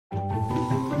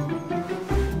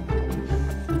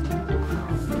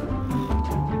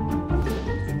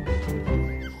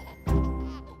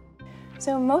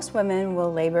So most women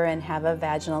will labor and have a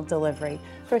vaginal delivery.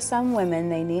 For some women,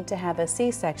 they need to have a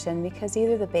C-section because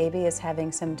either the baby is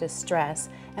having some distress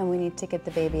and we need to get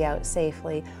the baby out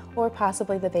safely, or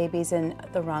possibly the baby's in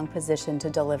the wrong position to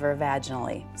deliver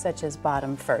vaginally, such as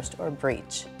bottom first or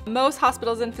breech. Most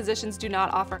hospitals and physicians do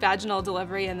not offer vaginal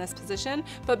delivery in this position,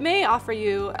 but may offer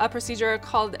you a procedure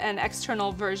called an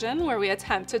external version, where we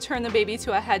attempt to turn the baby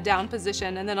to a head-down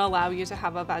position and then allow you to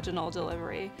have a vaginal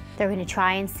delivery. They're going to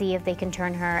try and see if they can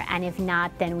turn her, and if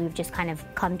not, then we've just kind of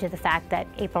come to the fact that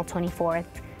April 24th,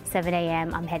 7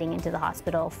 a.m., I'm heading into the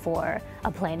hospital for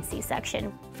a planned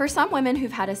C-section. For some women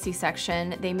who've had a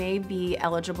C-section, they may be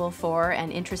eligible for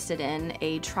and interested in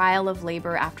a trial of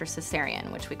labor after cesarean,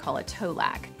 which we call a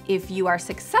TOLAC. If you are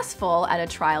successful at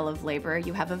a trial of labor,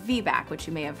 you have a VBAC, which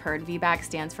you may have heard. VBAC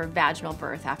stands for vaginal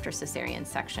birth after cesarean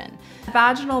section.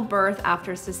 Vaginal birth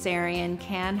after cesarean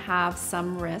can have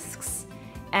some risks,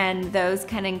 and those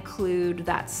can include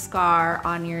that scar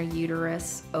on your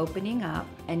uterus opening up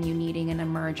and you needing an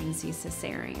emergency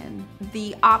cesarean.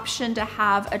 The option to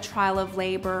have a trial of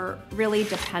labor really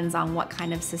depends on what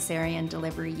kind of cesarean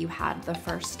delivery you had the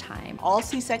first time. All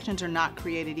C-sections are not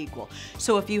created equal.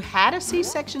 So if you had a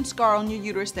C-section scar on your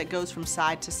uterus that goes from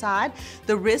side to side,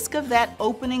 the risk of that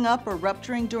opening up or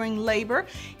rupturing during labor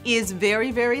is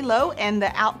very, very low, and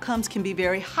the outcomes can be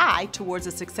very high towards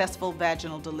a successful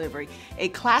vaginal delivery. A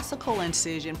classical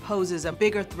incision poses a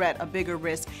bigger threat, a bigger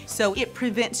risk, so it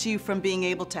prevents you from being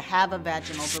able to have a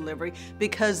vaginal delivery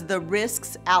because the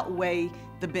risks outweigh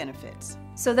the benefits.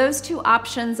 So those two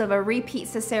options of a repeat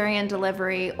cesarean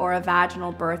delivery or a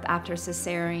vaginal birth after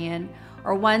cesarean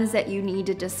are ones that you need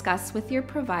to discuss with your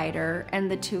provider,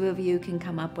 and the two of you can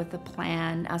come up with a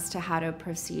plan as to how to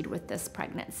proceed with this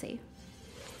pregnancy.